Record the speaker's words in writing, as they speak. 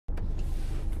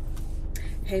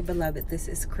Hey beloved, this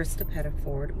is Krista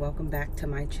Pettiford. Welcome back to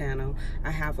my channel.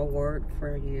 I have a word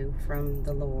for you from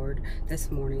the Lord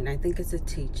this morning. I think it's a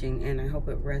teaching and I hope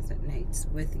it resonates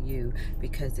with you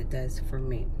because it does for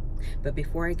me. But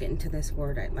before I get into this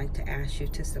word, I'd like to ask you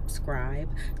to subscribe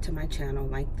to my channel,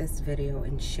 like this video,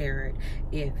 and share it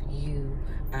if you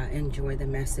enjoy the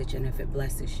message and if it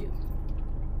blesses you.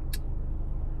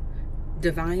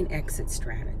 Divine exit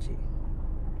strategy.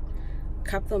 A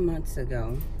couple of months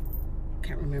ago,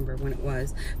 can't remember when it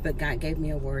was, but God gave me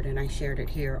a word and I shared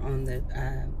it here on the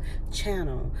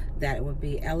channel that it would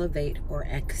be elevate or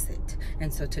exit.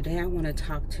 And so today I want to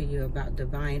talk to you about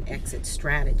divine exit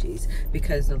strategies,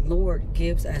 because the Lord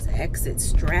gives us exit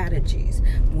strategies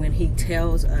when he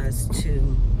tells us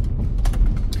to,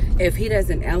 if he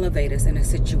doesn't elevate us in a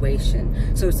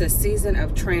situation. So it's a season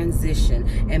of transition,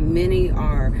 and many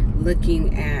are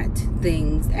looking at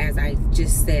things, as I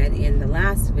just said in the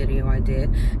last video I did,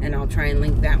 and I'll try and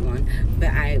link that one, but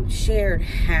I shared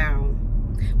how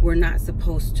we're not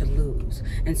supposed to lose.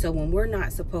 And so when we're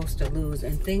not supposed to lose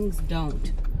and things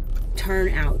don't turn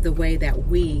out the way that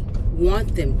we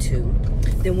want them to,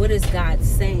 then what is God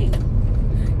saying?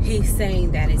 He's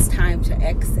saying that it's time to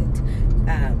exit.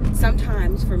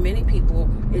 Sometimes for many people,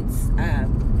 it's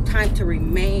time to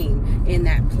remain in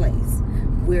that place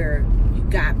where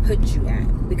God put you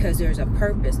at, because there's a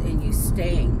purpose in you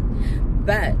staying.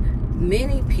 But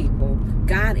many people,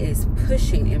 God is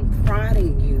pushing and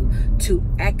prodding you to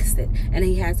exit, and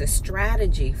he has a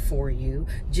strategy for you,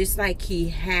 just like he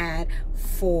had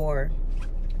for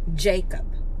Jacob,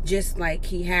 just like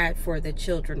he had for the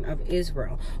children of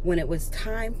Israel. When it was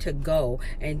time to go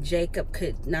and Jacob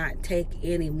could not take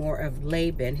any more of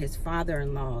Laban, his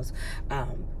father-in-law's,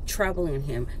 troubling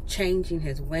him, changing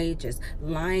his wages,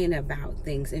 lying about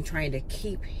things, and trying to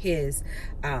keep his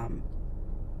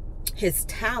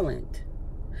talent,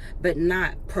 but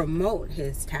not promote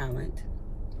his talent,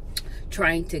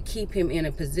 trying to keep him in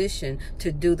a position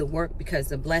to do the work because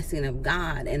the blessing of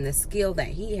God and the skill that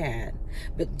he had,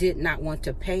 but did not want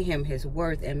to pay him his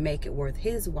worth and make it worth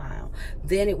his while.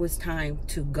 Then it was time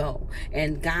to go.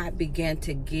 And God began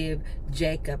to give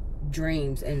Jacob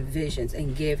dreams and visions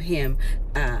and give him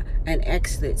an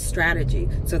exit strategy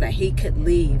so that he could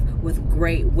leave with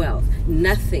great wealth.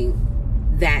 Nothing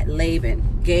that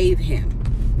Laban gave him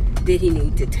did he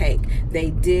need to take.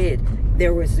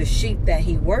 There was the sheep that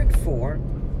he worked for,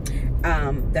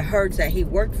 the herds that he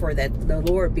worked for, that the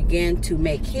Lord began to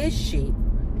make his sheep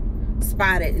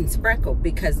spotted and speckled,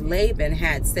 because Laban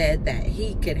had said that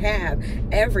he could have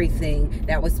everything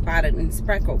that was spotted and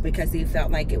speckled because he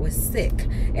felt like it was sick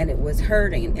and it was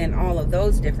hurting and all of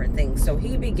those different things. So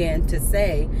he began to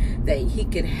say that he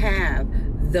could have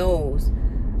those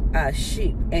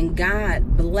sheep, and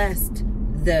God blessed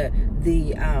the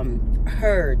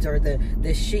herds, or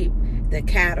the sheep, the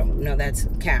cattle. No, that's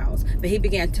cows. But he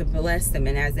began to bless them,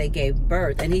 and as they gave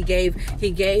birth, and he gave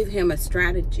him a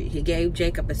strategy. He gave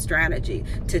Jacob a strategy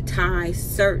to tie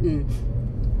certain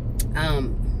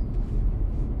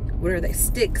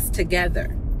sticks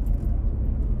together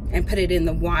and put it in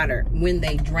the water when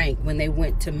they drank, when they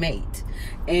went to mate.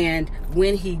 And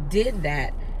when he did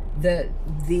that, the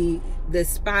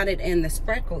spotted and the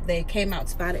speckled, they came out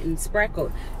spotted and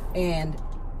speckled, and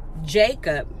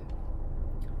Jacob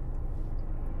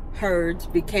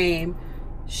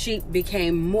sheep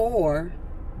became more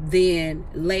than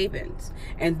Laban's.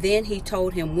 And then he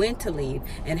told him when to leave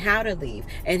and how to leave,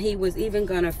 and he was even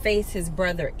going to face his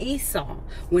brother Esau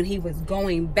when he was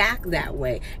going back that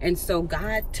way. And so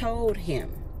God told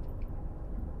him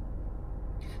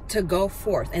to go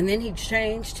forth. And then he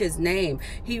changed his name.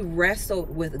 He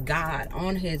wrestled with God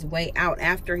on his way out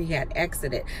after he had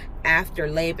exited, after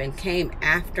Laban came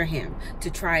after him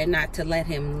to try not to let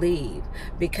him leave,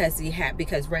 because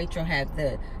Rachel had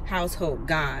the household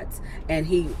gods, and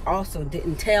he also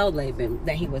didn't tell Laban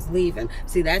that he was leaving.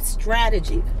 See, that's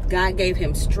strategy. God gave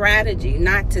him strategy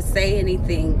not to say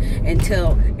anything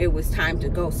until it was time to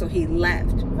go. So he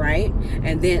left, right?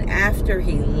 And then after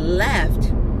he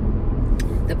left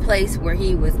the place where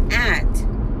he was at,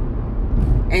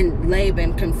 and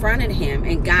Laban confronted him,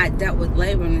 and God dealt with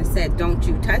Laban and said, don't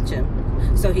you touch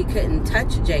him. So he couldn't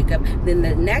touch Jacob. Then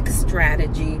the next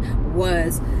strategy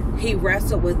was he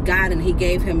wrestled with God, and he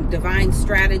gave him divine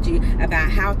strategy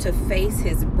about how to face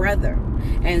his brother.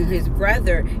 And his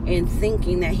brother, in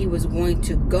thinking that he was going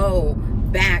to go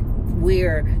back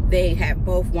where they had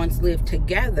both once lived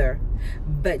together,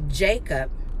 but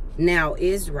Jacob, now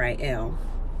Israel,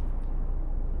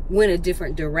 went a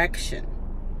different direction,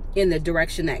 in the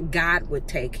direction that God would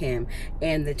take him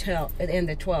and the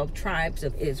 12 tribes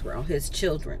of Israel, his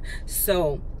children.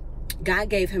 So God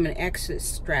gave him an exit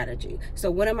strategy.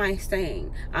 So what am I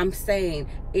saying? I'm saying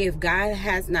if God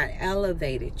has not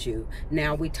elevated you,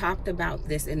 now we talked about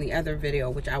this in the other video,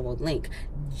 which I will link.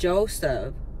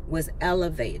 Joseph was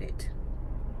elevated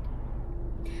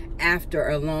after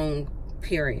a long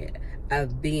period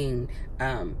of being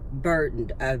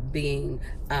burdened, of being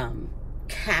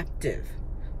captive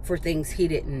for things he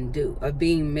didn't do, of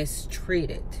being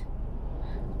mistreated.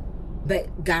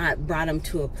 But God brought him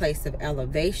to a place of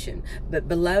elevation. But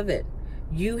beloved,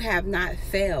 you have not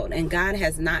failed, and God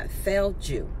has not failed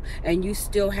you, and you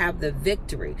still have the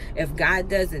victory. If God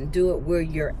doesn't do it where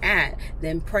you're at,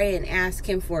 then pray and ask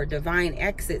him for a divine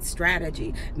exit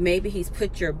strategy. Maybe he's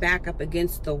put your back up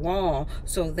against the wall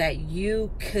so that you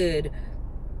could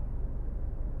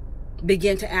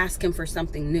begin to ask him for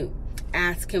something new.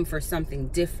 Ask him for something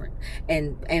different,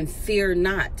 and fear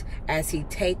not as he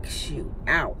takes you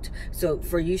out. So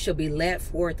for you shall be led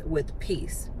forth with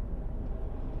peace.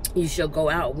 You shall go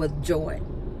out with joy,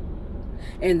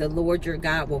 and the Lord your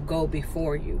God will go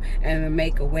before you and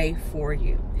make a way for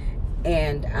you,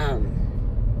 and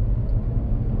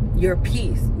your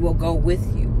peace will go with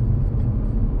you.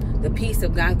 The peace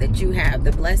of God that you have,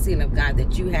 the blessing of God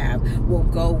that you have will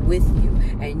go with you,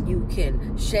 and you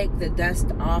can shake the dust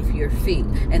off your feet.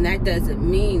 And that doesn't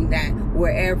mean that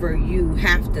wherever you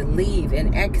have to leave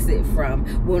and exit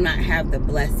from will not have the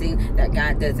blessing, that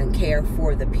God doesn't care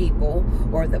for the people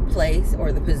or the place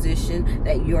or the position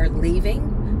that you're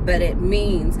leaving. But it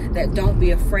means that don't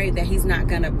be afraid that he's not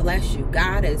going to bless you.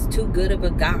 God is too good of a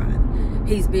God.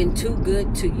 He's been too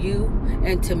good to you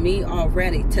and to me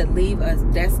already to leave us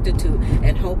destitute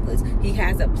and hopeless. He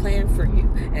has a plan for you.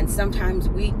 And sometimes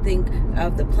we think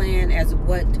of the plan as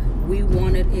what we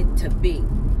wanted it to be.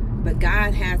 But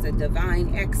God has a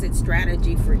divine exit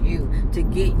strategy for you to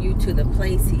get you to the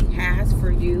place he has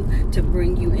for you, to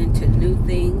bring you into new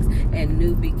things and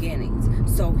new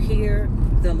beginnings. So hear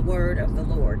the word of the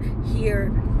Lord.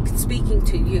 Hear speaking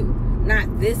to you.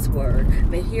 Not this word,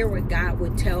 but hear what God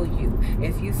would tell you.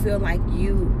 If you feel like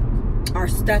you are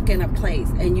stuck in a place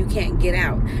and you can't get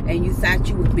out, and you thought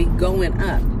you would be going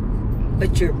up,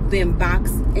 but you've been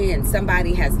boxed in.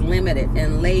 Somebody has limited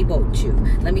and labeled you.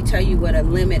 Let me tell you what a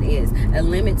limit is. A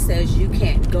limit says you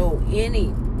can't go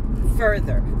any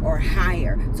further or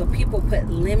higher. So people put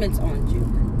limits on you,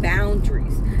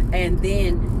 boundaries, and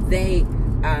then they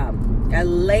a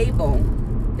label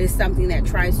is something that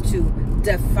tries to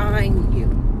define you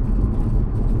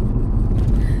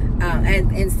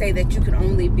and say that you can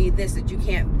only be this, that you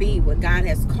can't be what God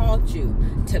has called you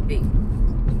to be.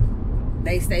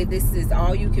 They say this is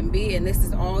all you can be and this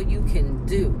is all you can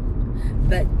do.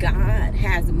 But God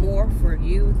has more for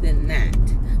you than that,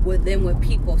 than what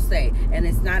people say. And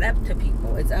it's not up to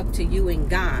people. It's up to you and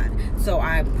God. So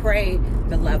I pray,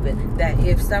 beloved, that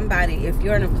if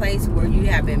you're in a place where you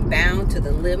have been bound to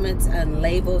the limits and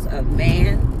labels of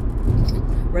man,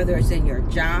 whether it's in your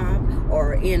job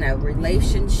or in a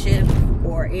relationship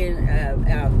or in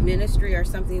a ministry or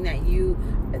something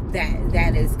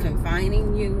that is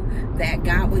confining you, that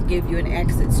God would give you an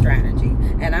exit strategy.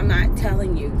 And I'm not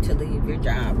telling you to leave your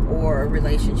job or a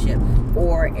relationship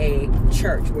or a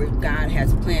church where God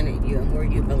has planted you and where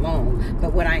you belong.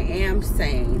 But what I am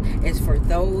saying is, for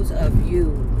those of you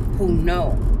who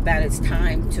know that it's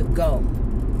time to go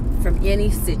from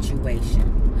any situation,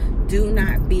 do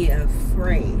not be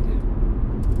afraid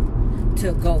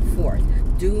to go forth.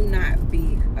 Do not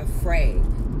be afraid.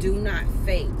 Do not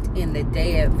faint in the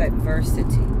day of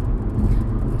adversity.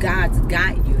 God's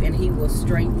got you, and he will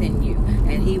strengthen you,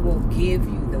 and he will give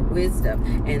you the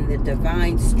wisdom and the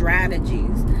divine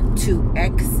strategies to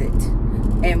exit.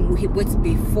 And what's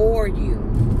before you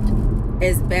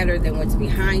is better than what's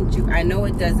behind you. I know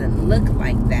it doesn't look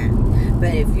like that,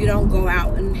 but if you don't go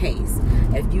out in haste,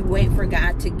 if you wait for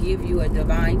God to give you a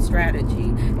divine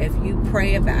strategy, if you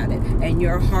pray about it and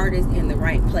your heart is in the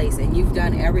right place and you've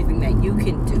done everything that you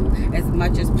can do as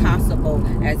much as possible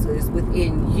as is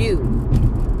within you,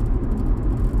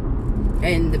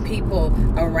 and the people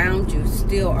around you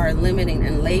still are limiting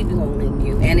and labeling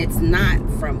you, and it's not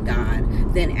from God,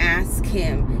 then ask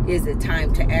him, is it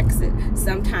time to exit?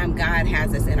 Sometimes God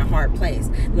has us in a hard place,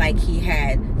 like he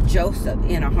had Joseph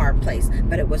in a hard place,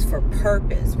 but it was for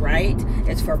purpose, right?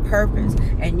 It's for purpose,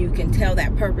 and you can tell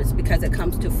that purpose because it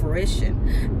comes to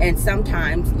fruition. And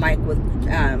sometimes, like with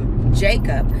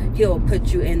Jacob, he'll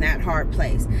put you in that hard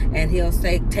place, and he'll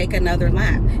say, take another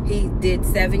lap. He did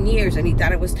 7 years, and he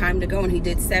thought it was time to go, and he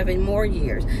did 7 more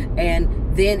years, and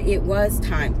then it was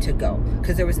time to go,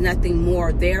 because there was nothing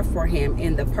more there for him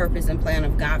in the purpose and plan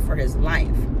of God for his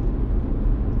life.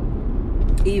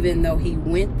 even though he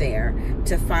went there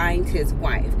to find his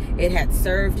wife. It had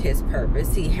served his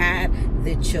purpose. He had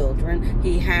the children.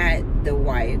 He had the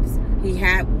wives. He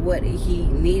had what he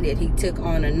needed. He took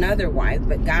on another wife,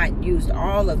 but God used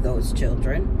all of those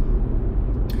children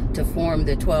to form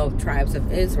the 12 tribes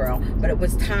of Israel. But it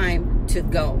was time to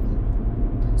go.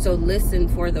 So listen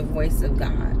for the voice of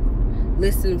God.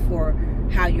 Listen for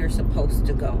how you're supposed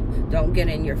to go. Don't get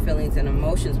in your feelings and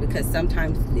emotions, because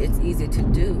sometimes it's easy to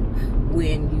do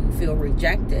when you feel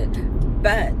rejected.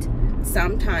 But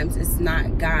sometimes it's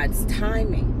not God's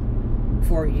timing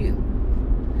for you.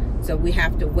 So we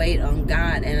have to wait on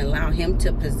God and allow him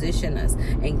to position us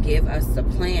and give us the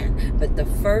plan. But the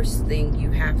first thing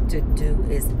you have to do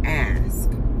is ask.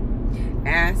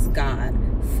 Ask God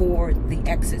for the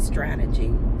exit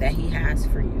strategy that he has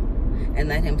for you. And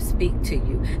let him speak to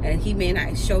you. And he may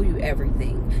not show you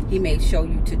everything. He may show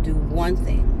you to do one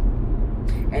thing.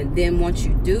 And then once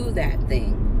you do that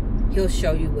thing, he'll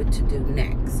show you what to do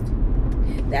next.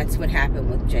 That's what happened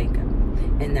with Jacob.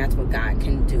 And that's what God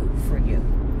can do for you.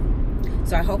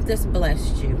 So I hope this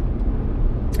blessed you.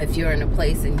 If you're in a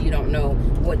place and you don't know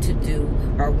what to do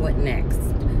or what next,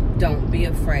 don't be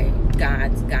afraid.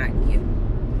 God's got you.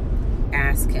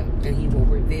 Ask him and he will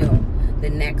reveal the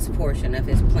next portion of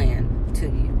his plan to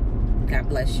you. God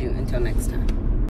bless you. Until next time.